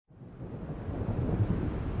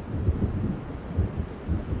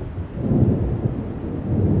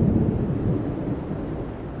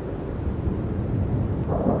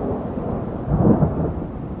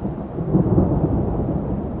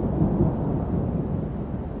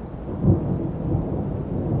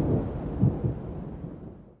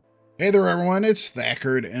Hey there everyone, it's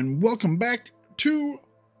Thakard, and welcome back to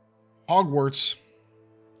Hogwarts.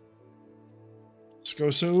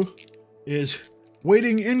 Scoso is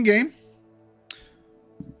waiting in-game.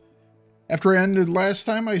 After I ended last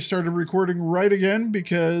time, I started recording right again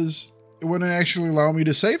because it wouldn't actually allow me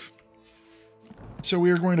to save. So we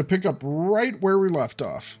are going to pick up right where we left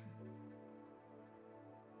off.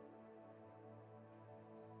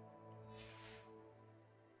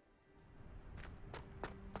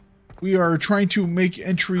 We are trying to make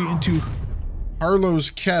entry into Harlow's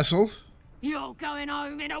castle. You're going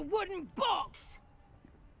home in a wooden box!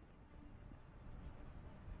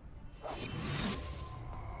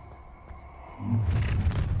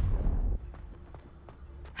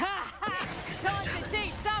 Ha ha! Time to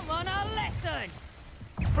teach someone a lesson!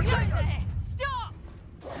 Right there! Stop!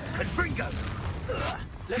 Confringo!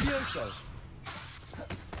 Levioso!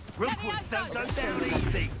 Rookwoods don't go down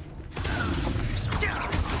easy!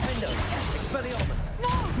 Expelliarmus! No!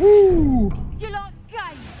 Woo! You lot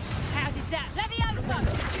gay! How did that? Levioso!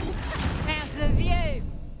 How's the view?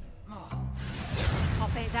 I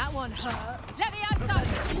bet that one hurt. Levioso!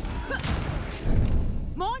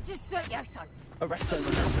 Mine just Levioso! Arresto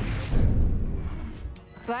momentum!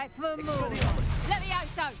 Back for more!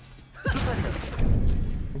 Levioso!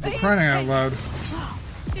 For crying out loud.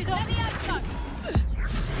 Levioso!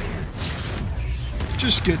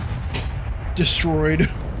 Just get destroyed.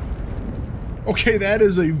 Okay, that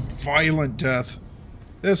is a violent death.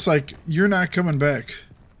 That's like, you're not coming back.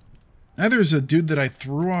 Now there's a dude that I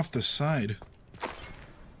threw off the side.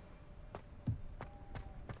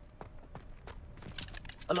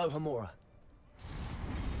 Aloha Mora.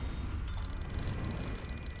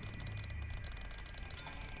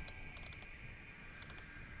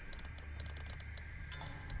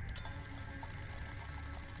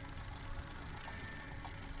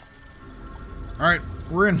 Alright,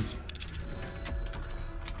 we're in.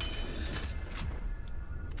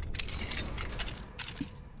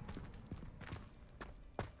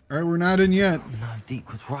 Alright, we're not in yet. No,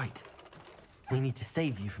 Deke was right. We need to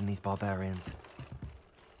save you from these barbarians.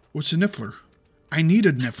 What's a niffler? I need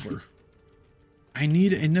a niffler. I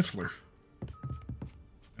need a niffler.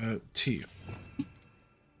 T.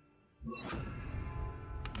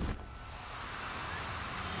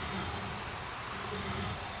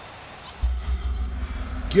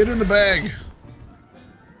 Get in the bag.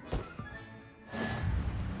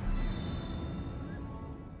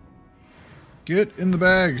 Get in the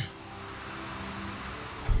bag.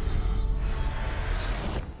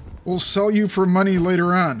 We'll sell you for money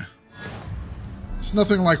later on. It's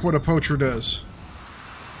nothing like what a poacher does.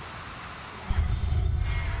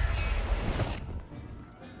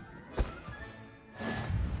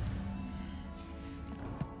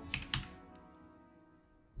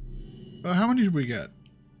 How many did we get?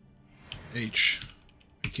 H.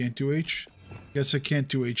 I can't do H? Guess I can't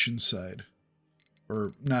do H inside.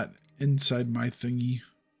 Or not inside my thingy.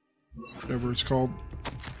 Whatever it's called.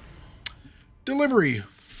 Delivery.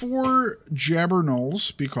 4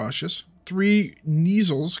 Jabbernolls. Be cautious. 3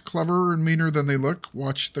 Kneasels. Cleverer and meaner than they look.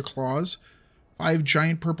 Watch the claws. 5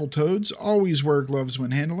 giant purple toads. Always wear gloves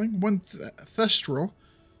when handling. 1 Thestral.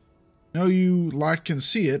 No, you lot can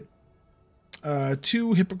see it.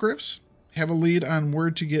 2 Hippogriffs. Have a lead on where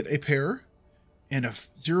to get a pair. And a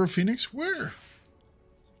 0 Phoenix? Where?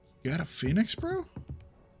 You got a Phoenix, bro?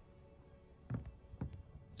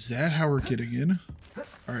 Is that how we're getting in?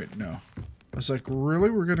 Alright, no. I was like, really?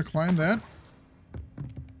 We're going to climb that?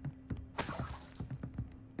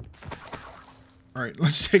 Alright,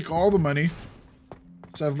 let's take all the money.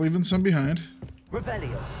 Instead of leaving some behind.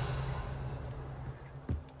 Revelio.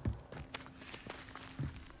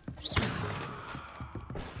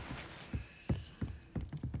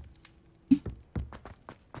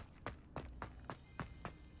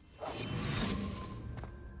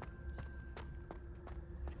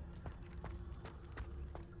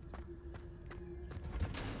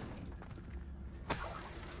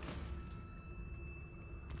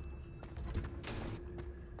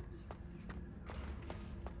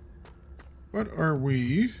 What are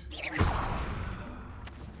we?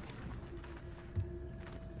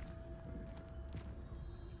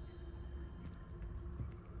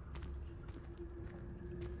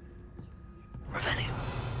 Revelio.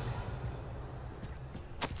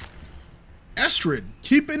 Astrid,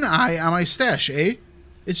 keep an eye on my stash, eh?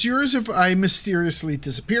 It's yours if I mysteriously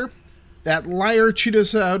disappear. That liar cheated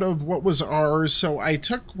us out of what was ours, so I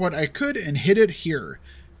took what I could and hid it here.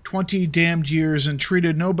 20 damned years and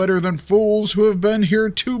treated no better than fools who have been here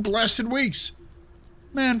 2 blasted weeks.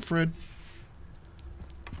 Manfred.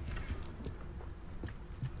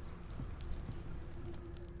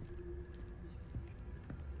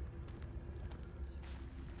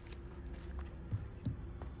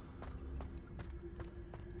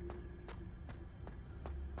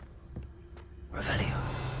 Revelio.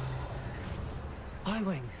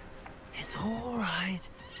 Highwing. It's all right.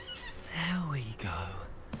 There we go.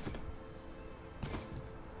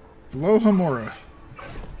 Lohomora.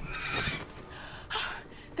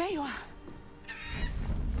 There you are.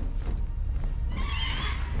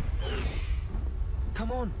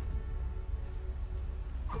 Come on.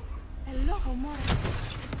 Hello, Homora.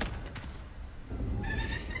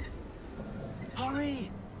 Hurry.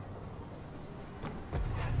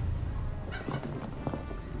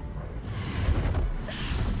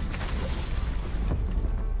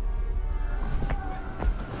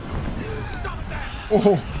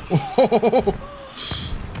 Oh, oh.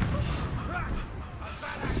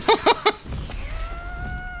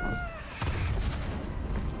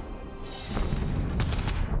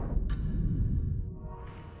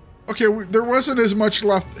 Okay, there wasn't as much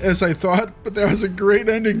left as I thought, but that was a great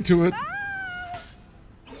ending to it.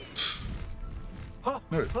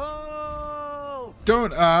 No. Oh!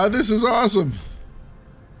 Don't, this is awesome.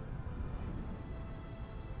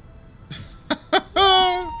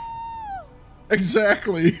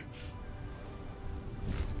 Exactly.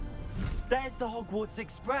 There's the Hogwarts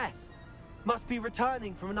Express. Must be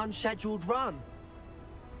returning from an unscheduled run.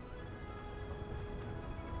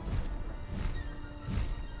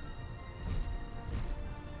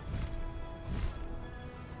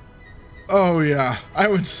 Oh yeah, I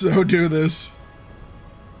would so do this.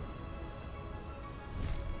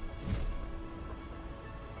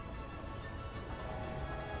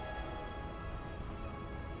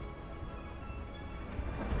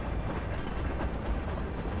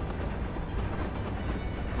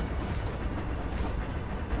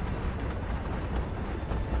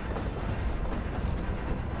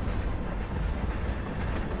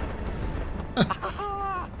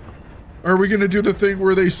 Are we gonna do the thing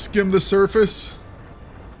where they skim the surface?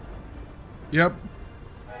 Yep.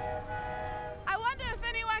 I wonder if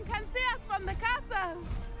anyone can see us from the castle.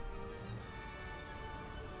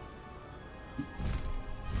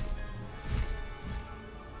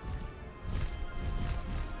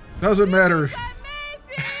 Doesn't matter.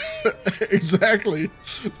 Amazing! Exactly.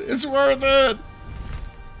 It's worth it.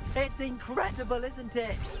 It's incredible, isn't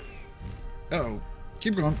it? Uh-oh.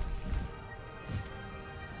 Keep going.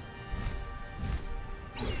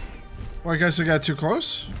 Well, I guess I got too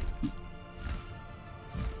close.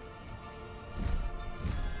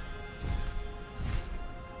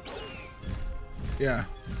 Yeah.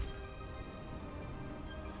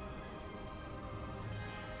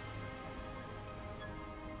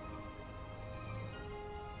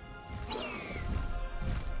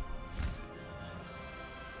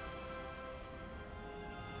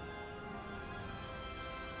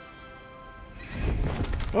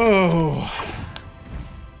 Oh.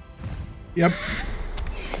 Yep.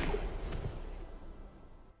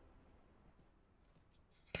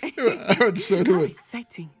 I would so do How it.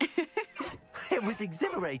 exciting. It was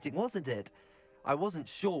exhilarating, wasn't it? I wasn't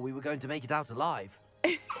sure we were going to make it out alive.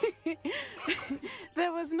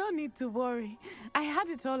 There was no need to worry. I had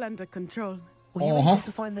it all under control. Were you able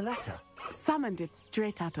to find the letter? Summoned it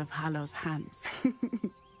straight out of Hallow's hands.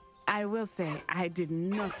 I will say, I did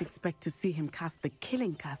not expect to see him cast the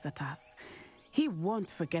killing curse at us. He won't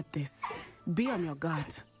forget this. Be on your guard.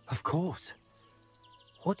 Of course.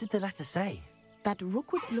 What did the letter say? That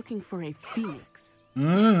Rookwood's looking for a phoenix.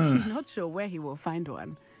 I'm not sure where he will find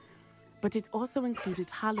one. But it also included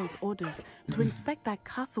Hallow's orders to inspect that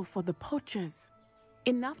castle for the poachers.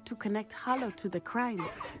 Enough to connect Hallow to the crimes.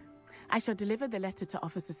 I shall deliver the letter to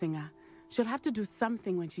Officer Singer. She'll have to do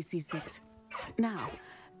something when she sees it. Now,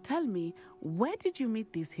 tell me, where did you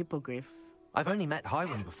meet these hippogriffs? I've only met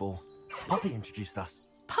Highwing before. Poppy introduced us.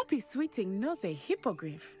 Poppy Sweeting knows a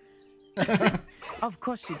hippogriff. Of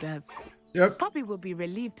course she does. Yep. Poppy will be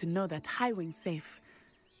relieved to know that Highwing's safe.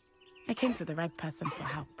 I came to the right person for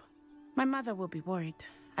help. My mother will be worried.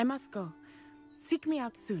 I must go. Seek me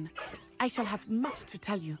out soon. I shall have much to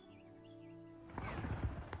tell you.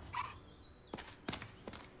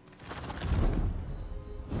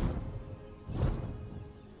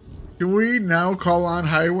 Can we now call on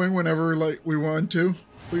Highwing whenever we want to?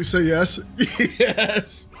 Please say yes.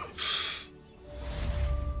 Yes.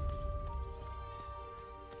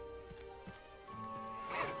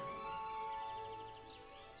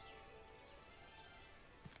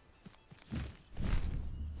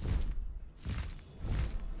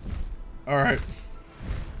 All right.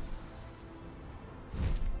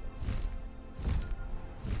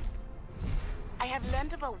 I have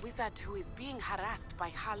learned of a wizard who is being harassed by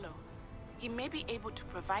Hallow. He may be able to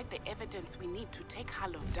provide the evidence we need to take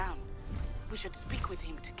Hallow down. We should speak with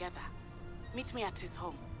him together. Meet me at his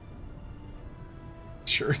home.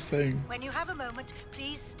 Sure thing. When you have a moment,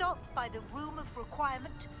 please stop by the Room of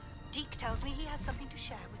Requirement. Deke tells me he has something to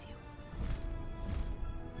share with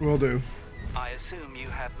you. Will do. I assume you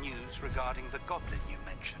have news regarding the goblin you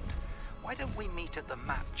mentioned. Why don't we meet at the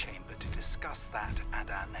map chamber to discuss that and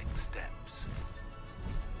our next steps?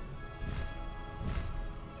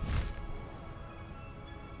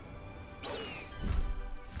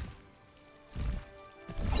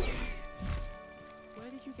 Where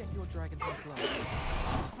did you get your dragonhead gloves?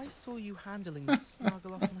 I saw you handling that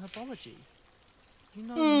snuggle off in herbology. You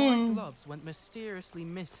know, my gloves went mysteriously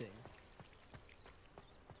missing.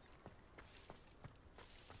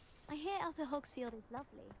 I hear Upper Hogsfield is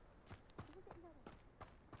lovely.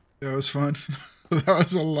 That was fun. That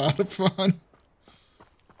was a lot of fun.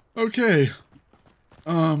 Okay.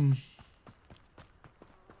 I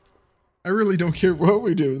really don't care what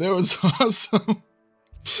we do. That was awesome.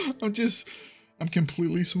 I'm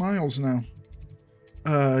completely smiles now.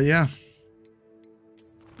 Yeah.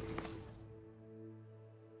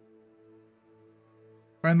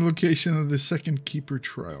 Find the location of the second keeper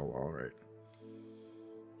trial. All right.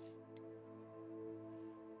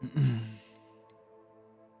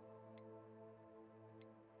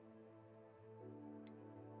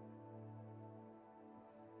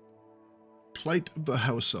 Plight of the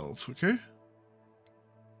house elf, okay?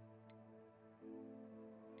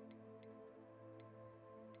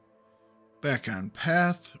 Back on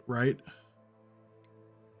path, right?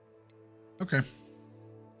 Okay.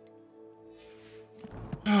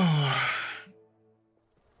 Oh.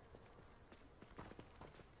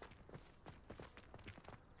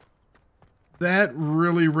 That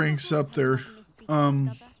really ranks up there.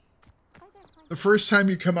 The first time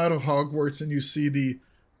you come out of Hogwarts and you see the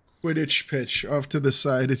Quidditch pitch off to the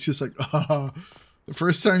side, it's just like, ah. The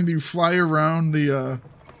first time you fly around the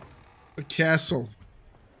castle,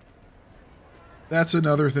 that's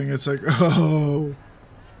another thing. It's like, oh.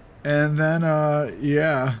 And then,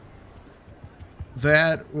 yeah.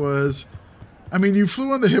 That was, I mean, you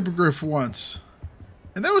flew on the Hippogriff once.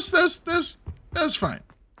 And that was fine.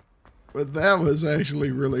 But that was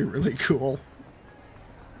actually really, really cool.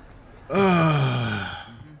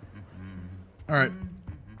 Alright.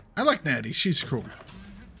 I like Natty. She's cool.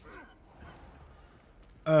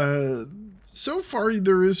 So far,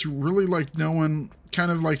 there is really like no one,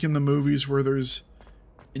 kind of like in the movies where there's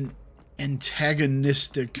an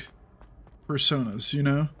antagonistic personas, you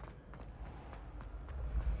know?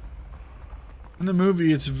 In the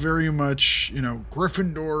movie, it's very much, you know,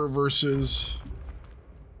 Gryffindor versus,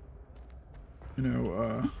 you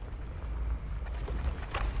know,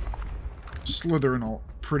 Slytherin, all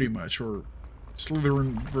pretty much, or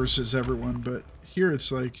Slytherin versus everyone. But here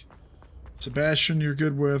it's like Sebastian you're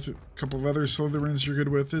good with, a couple of other Slytherins you're good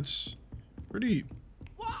with. It's pretty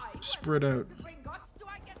spread out.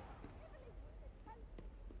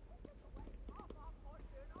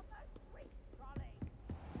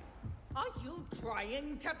 Are you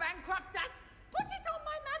trying to bankrupt us? Put it on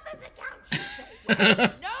my mother's account, she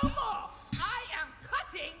said. No more! I am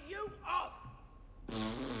cutting you off!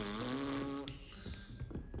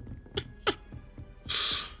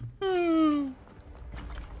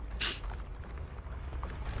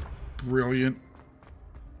 Brilliant.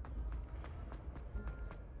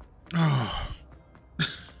 Oh.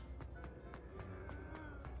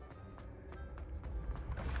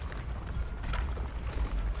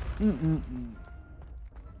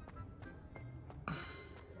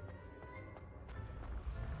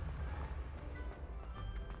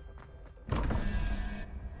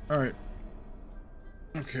 All right.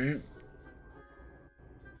 Okay.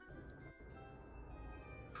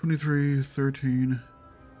 23, 13,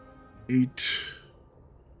 8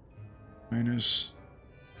 minus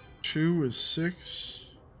 2 is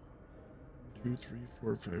 6. 2, 3,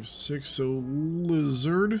 4, 5, 6. So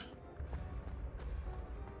lizard.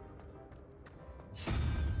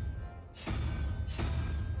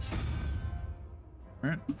 All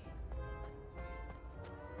right.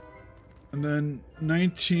 And then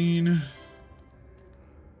 19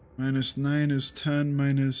 minus 9 is 10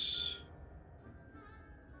 minus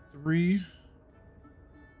 3.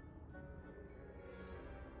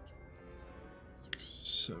 6,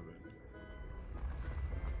 7.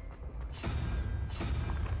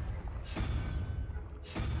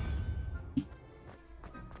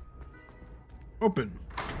 Open.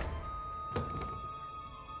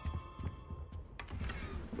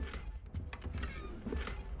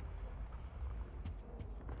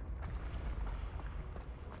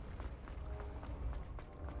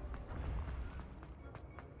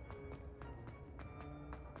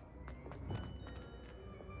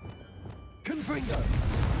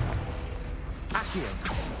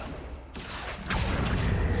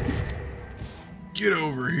 Get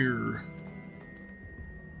over here.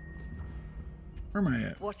 Where am I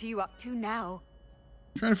at? What are you up to now?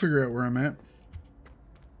 Trying to figure out where I'm at.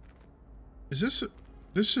 Is this...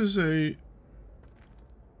 This is a...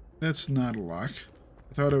 That's not a lock.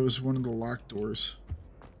 I thought it was one of the locked doors.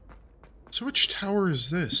 So which tower is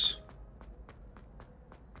this?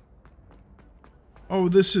 Oh,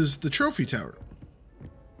 this is the trophy tower.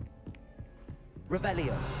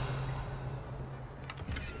 Revelio.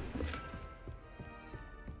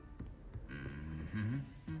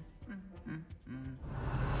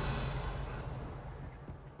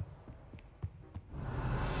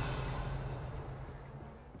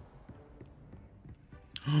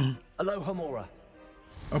 Aloha Mora.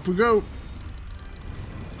 Up we go.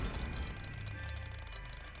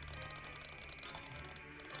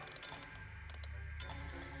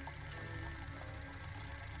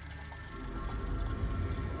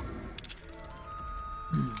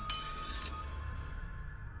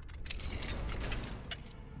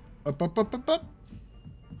 Up, up, up, up, up.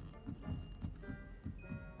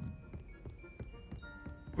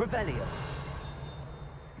 Revelio.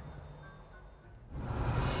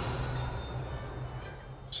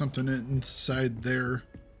 Something inside there.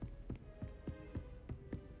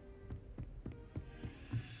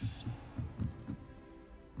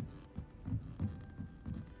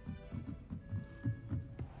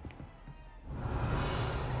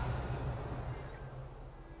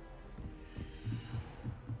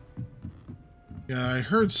 Yeah, I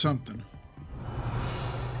heard something.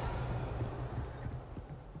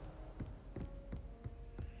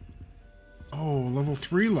 Oh, level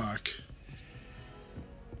 3 lock.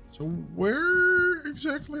 So where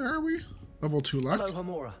exactly are we? Level 2 lock. Aloha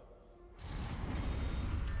Mora.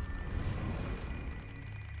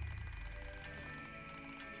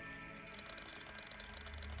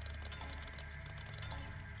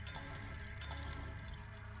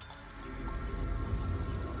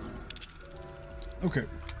 Okay.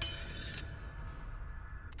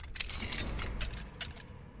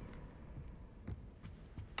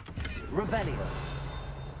 Revelio.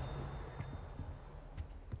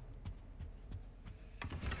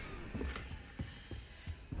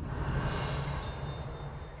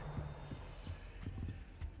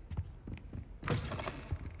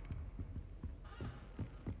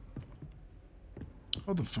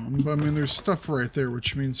 Oh, the phone. But I mean, there's stuff right there,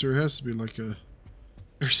 which means there has to be like a...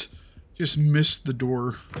 There's... Just missed the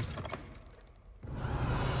door.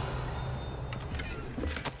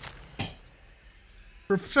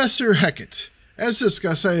 Professor Hecat. As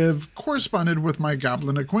discussed, I have corresponded with my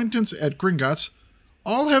goblin acquaintance at Gringotts.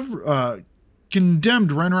 All have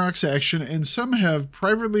condemned Renrock's action, and some have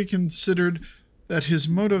privately considered that his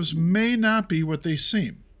motives may not be what they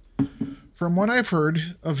seem. From what I've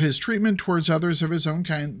heard of his treatment towards others of his own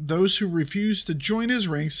kind, those who refuse to join his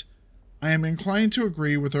ranks, I am inclined to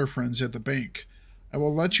agree with our friends at the bank. I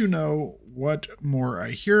will let you know what more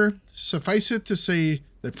I hear. Suffice it to say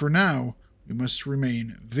that for now, we must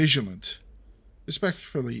remain vigilant.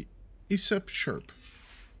 Respectfully, Aesop Sharp.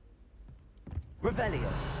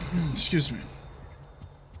 Revelio. Excuse me.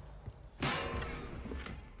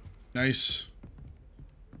 Nice.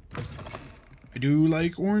 I do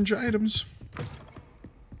like orange items.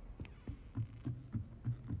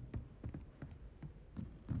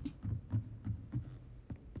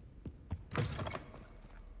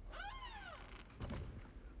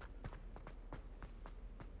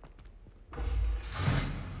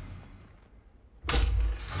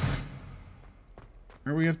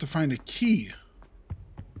 Or we have to find a key.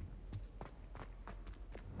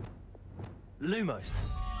 Lumos.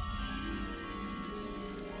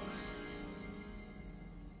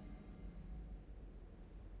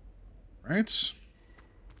 Right.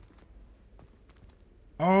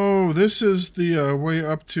 Oh, this is the way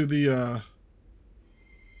up to the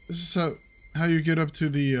this is how you get up to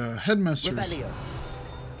the headmaster's Revelio.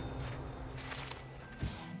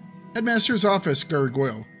 Headmaster's office,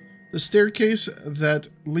 gargoyle. The staircase that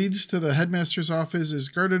leads to the headmaster's office is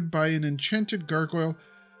guarded by an enchanted gargoyle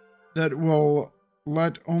that will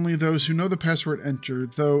let only those who know the password enter,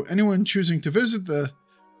 though anyone choosing to visit the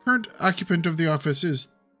current occupant of the office is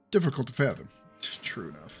difficult to fathom.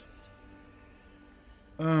 True enough.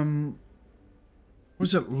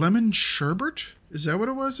 Was it lemon sherbet? Is that what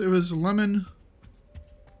it was? It was lemon...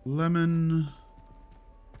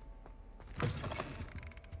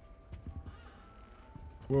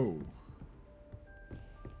 Whoa.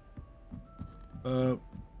 The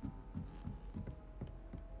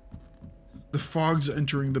fog's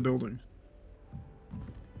entering the building.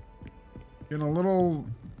 Getting a little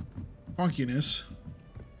funkiness.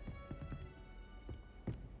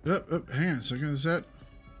 Hang on a second. Is that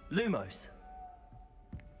Lumos.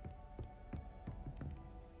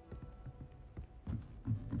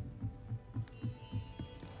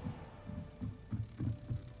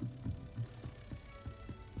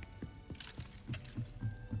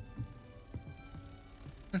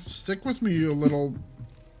 Stick with me, you little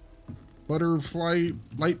butterfly,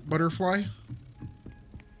 light butterfly.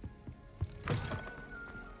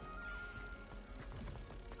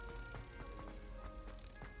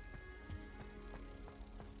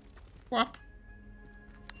 Whop.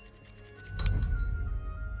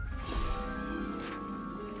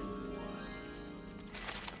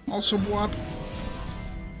 Also whop.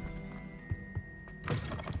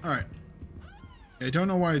 Alright. I don't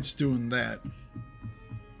know why it's doing that.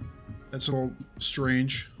 That's a little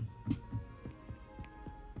strange.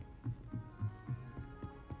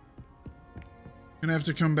 Gonna have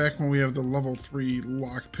to come back when we have the level 3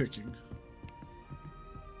 lock picking.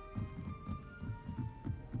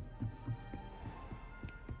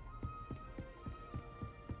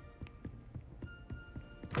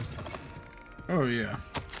 Oh yeah.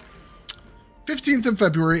 15th of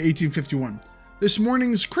February, 1851. This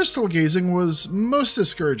morning's crystal gazing was most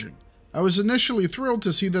discouraging. I was initially thrilled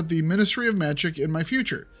to see that the Ministry of Magic in my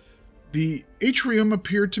future. The atrium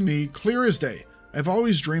appeared to me clear as day. I've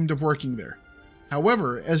always dreamed of working there.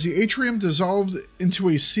 However, as the atrium dissolved into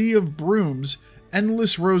a sea of brooms,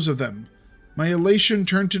 endless rows of them, my elation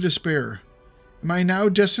turned to despair. Am I now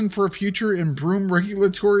destined for a future in broom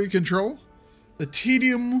regulatory control? The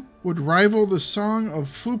tedium would rival the song of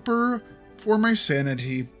Fooper for my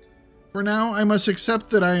sanity. For now, I must accept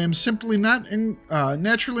that I am simply not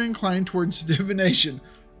naturally inclined towards divination,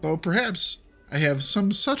 though perhaps I have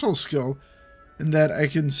some subtle skill in that I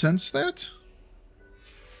can sense that?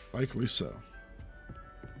 Likely so.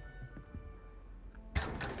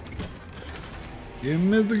 Give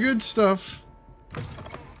me the good stuff.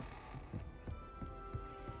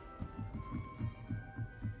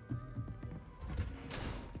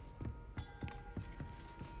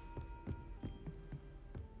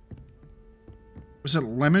 Was it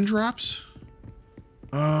lemon drops?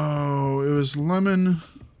 Oh, it was lemon.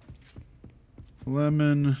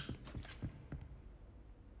 Lemon.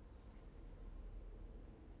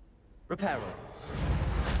 Reparo.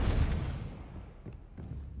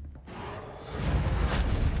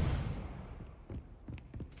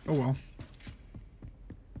 Oh well.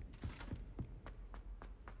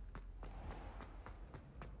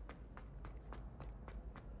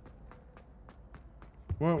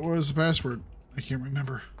 What was the password? I can't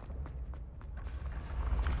remember.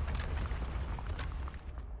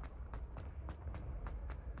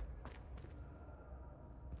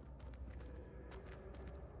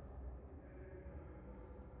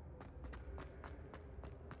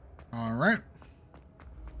 All right.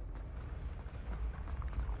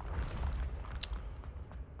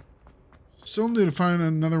 Still need to find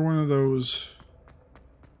another one of those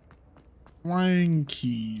flying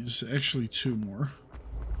keys. Actually, two more.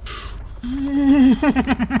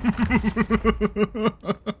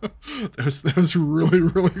 that was really,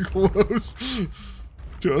 really close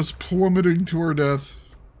to us plummeting to our death.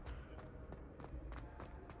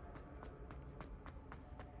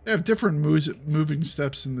 They have different moving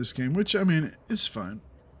steps in this game, which, I mean, is fine.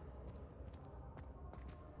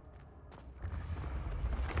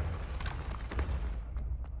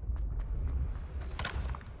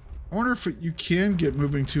 I wonder if you can get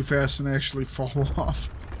moving too fast and actually fall off.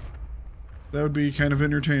 That would be kind of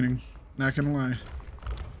entertaining, not gonna lie.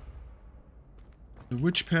 The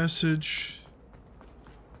witch passage.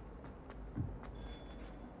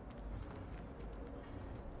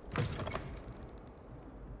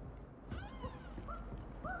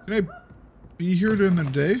 Can I be here during the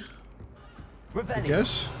day? I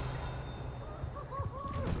guess.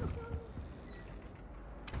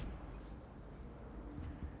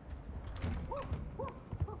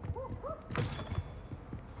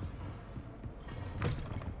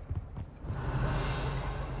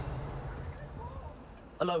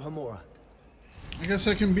 Alohomora. I guess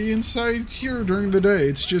I can be inside here during the day.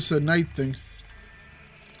 It's just a night thing.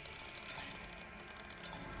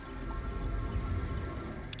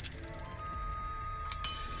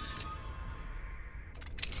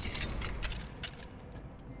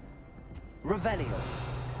 Revelio.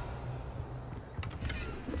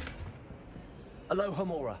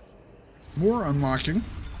 Alohomora. More unlocking.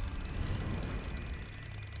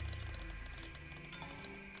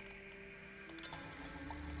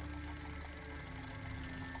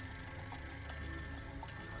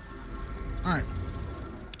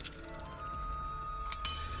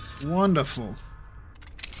 Wonderful.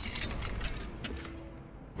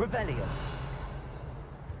 Revelio.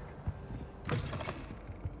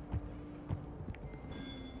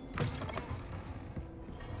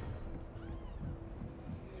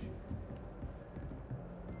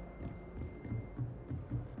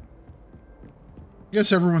 I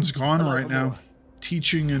guess everyone's gone Hello, right now,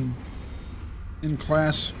 teaching and in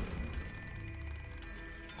class.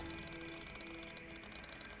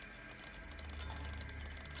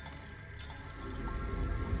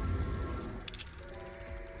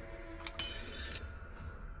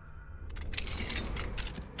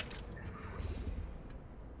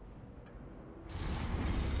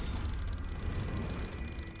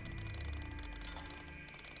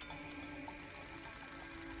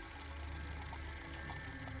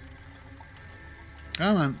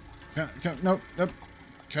 Come on. Nope.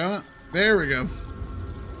 Come on. There we go.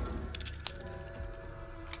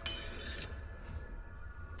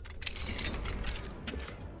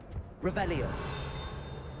 Revelio.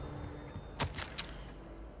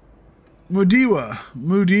 Mudiwa?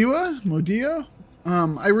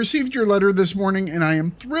 I received your letter this morning, and I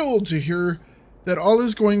am thrilled to hear that all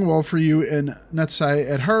is going well for you and Natsai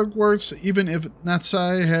at Hogwarts, even if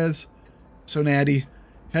Natsai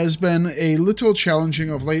has been a little challenging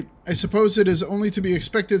of late. I suppose it is only to be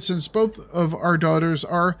expected since both of our daughters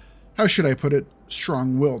are, how should I put it,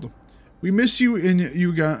 strong-willed. We miss you in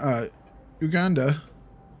Uganda.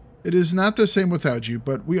 It is not the same without you,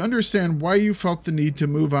 but we understand why you felt the need to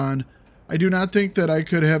move on. I do not think that I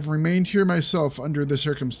could have remained here myself under the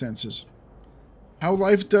circumstances. How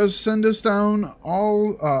life does send us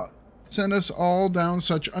all down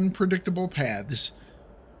such unpredictable paths.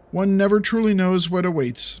 One never truly knows what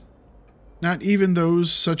awaits, not even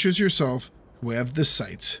those such as yourself who have the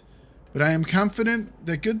sight. But I am confident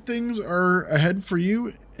that good things are ahead for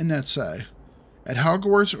you and Natsai, at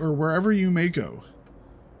Hogwarts or wherever you may go.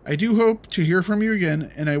 I do hope to hear from you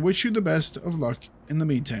again, and I wish you the best of luck in the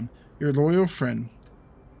meantime. Your loyal friend,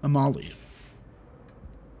 Amali.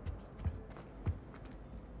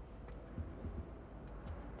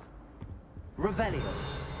 Revelio.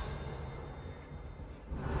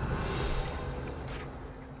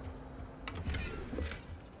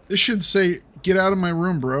 This should say, get out of my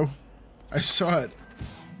room, bro. I saw it.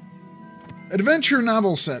 Adventure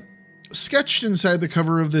novel set. Sketched inside the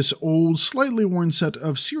cover of this old, slightly worn set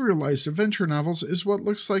of serialized adventure novels is what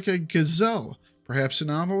looks like a gazelle. Perhaps the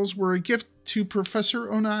novels were a gift to Professor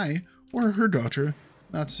Onai or her daughter,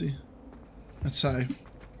 Natsai.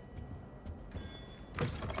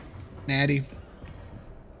 Natty.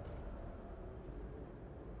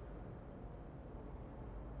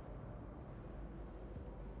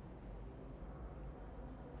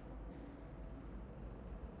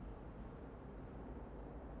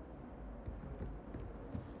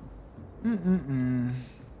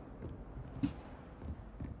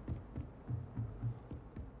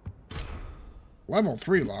 Level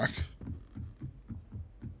 3 lock.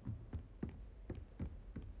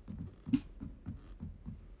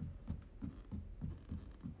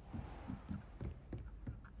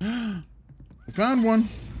 I found one.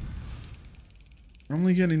 We're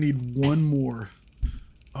only gonna need one more.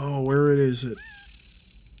 Oh, where is it?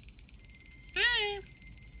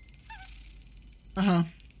 Uh-huh.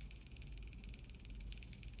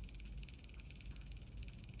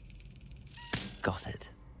 Got it.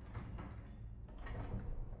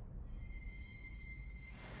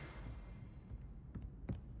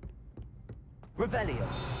 Revelio.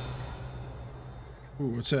 Ooh,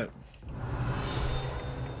 what's that?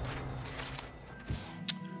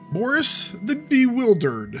 Boris the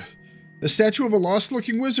Bewildered. The statue of a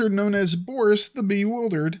lost-looking wizard known as Boris the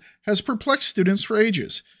Bewildered has perplexed students for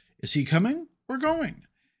ages. Is he coming or going?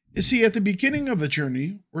 Is he at the beginning of the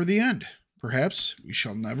journey or the end? Perhaps we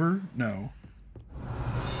shall never know.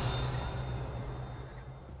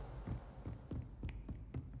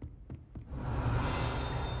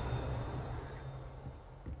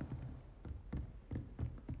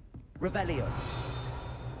 Revelio.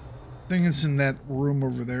 I think it's in that room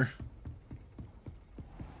over there.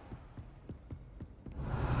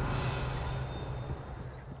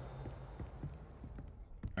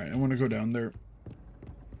 Alright, I want to go down there.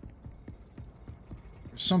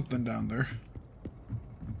 There's something down there.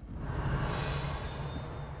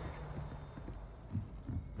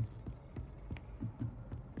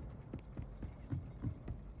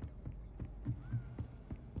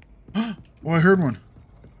 Oh, I heard one.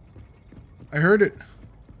 I heard it.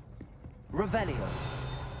 Revelio.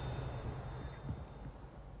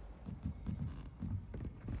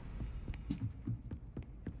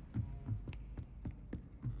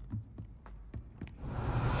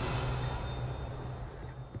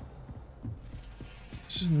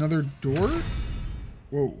 This is another door?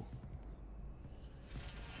 Whoa.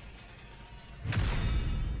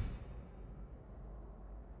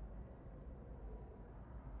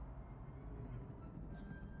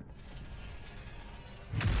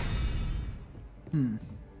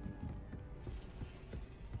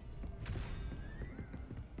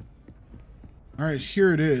 All right,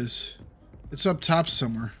 here it is. It's up top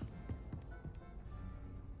somewhere.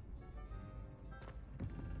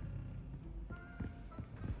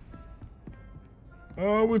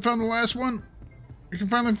 Oh, we found the last one. We can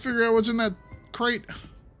finally figure out what's in that crate.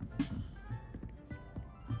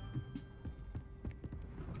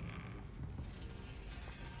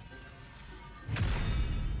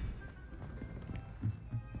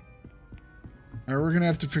 All right, we're gonna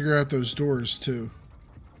have to figure out those doors too.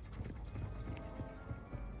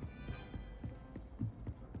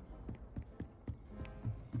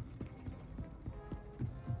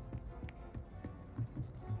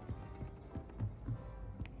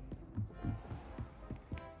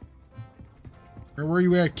 Where are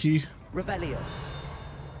you at, Key? Revelio.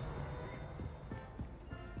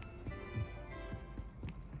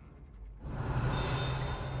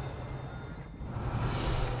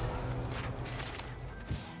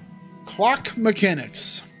 Clock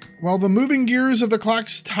mechanics. While the moving gears of the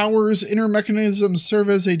clock's tower's inner mechanisms serve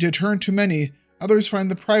as a deterrent to many, others find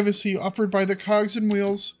the privacy offered by the cogs and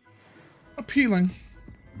wheels appealing.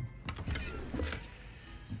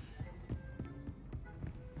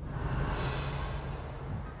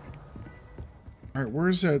 Alright,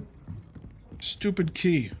 where's that stupid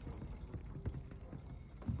key?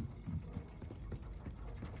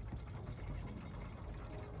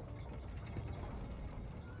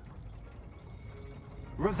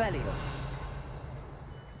 Revelio.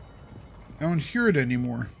 I don't hear it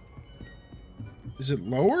anymore. Is it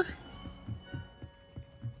lower?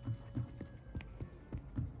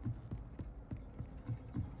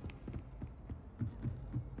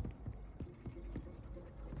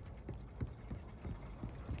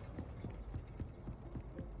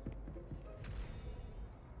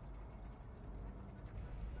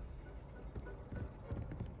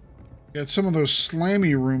 Got some of those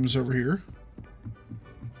slammy rooms over here.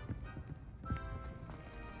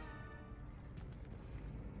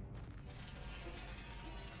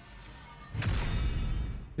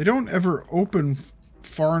 They don't ever open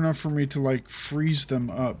far enough for me to, like, freeze them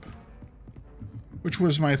up. Which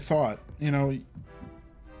was my thought, you know.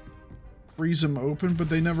 Freeze them open, but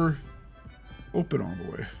they never open all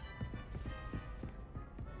the way.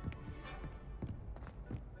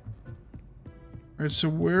 Alright, so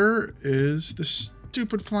where is the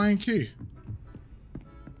stupid flying key?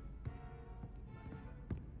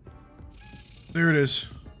 There it is.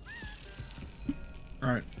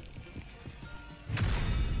 Alright.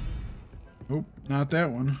 Nope, not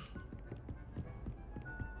that one.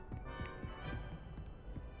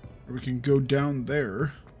 We can go down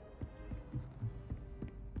there.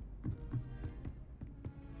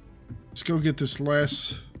 Let's go get this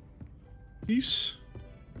last piece.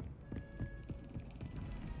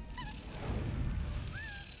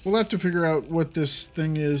 We'll have to figure out what this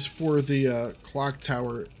thing is for the clock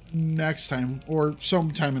tower next time, or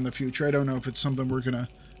sometime in the future. I don't know if it's something we're gonna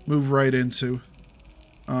move right into.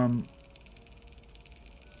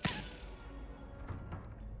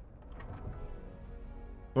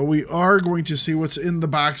 But we are going to see what's in the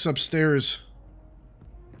box upstairs.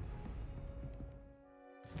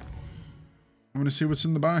 I'm gonna see what's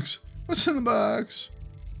in the box. What's in the box?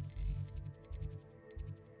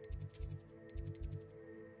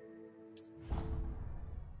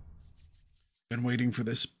 Been waiting for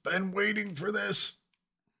this. Been waiting for this.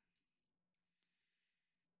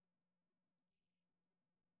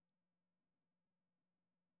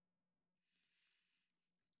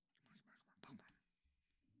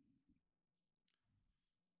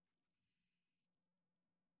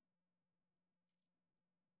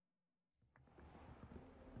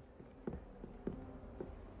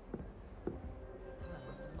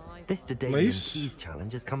 This Daedalian Keys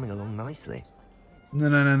challenge is coming along nicely.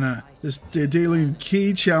 No. This Daedalian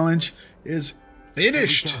Key challenge is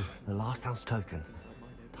finished. The last house token.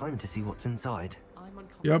 Time to see what's inside.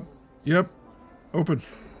 Yep. Open.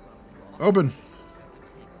 Open.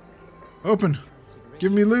 Open.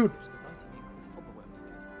 Give me loot.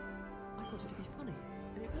 I thought it'd be funny,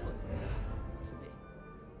 and it was to me.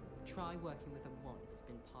 Try working with a wand that's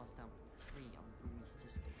been passed down from 3 unruly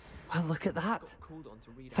sisters. Well, look at that.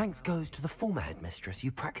 Thanks goes to the former headmistress,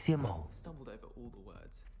 Eupraxia Mole. Stumbled over all the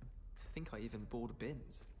words. I think I even bore the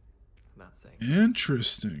bins. That's saying.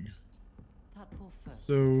 Interesting.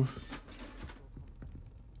 So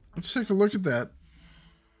let's take a look at that.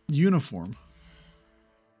 uniform.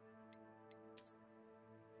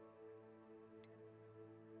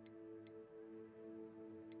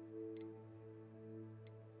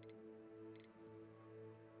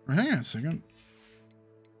 Hang on a second.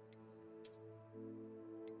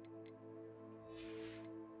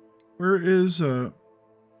 Where is the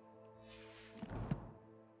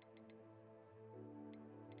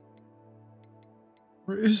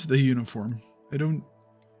uniform? I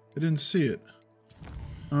didn't see it.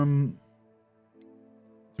 Do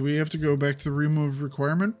we have to go back to the room of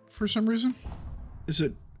requirement for some reason? Is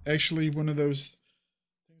it actually one of those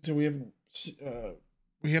things that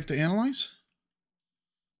we have to analyze?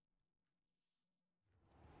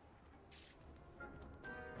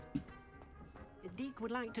 Deke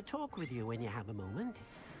would like to talk with you when you have a moment.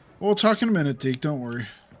 We'll talk in a minute, Deke. Don't worry.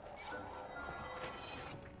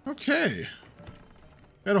 Okay.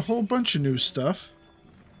 Got a whole bunch of new stuff.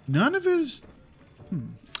 None of his...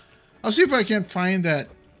 I'll see if I can find that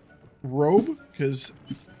robe, because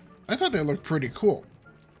I thought that looked pretty cool.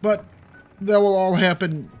 But that will all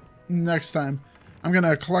happen next time. I'm going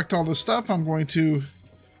to collect all the stuff. I'm going to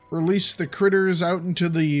release the critters out into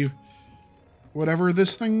the... whatever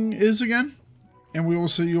this thing is again. And we will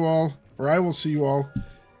see you all, or I will see you all,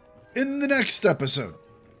 in the next episode.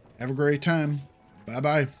 Have a great time.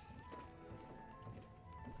 Bye-bye.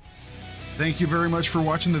 Thank you very much for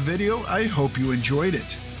watching the video. I hope you enjoyed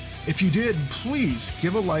it. If you did, please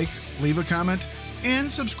give a like, leave a comment,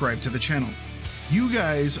 and subscribe to the channel. You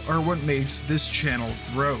guys are what makes this channel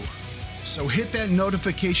grow. So hit that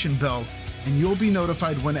notification bell, and you'll be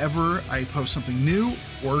notified whenever I post something new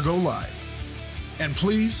or go live. And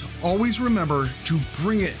please always remember to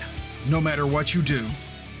bring it no matter what you do.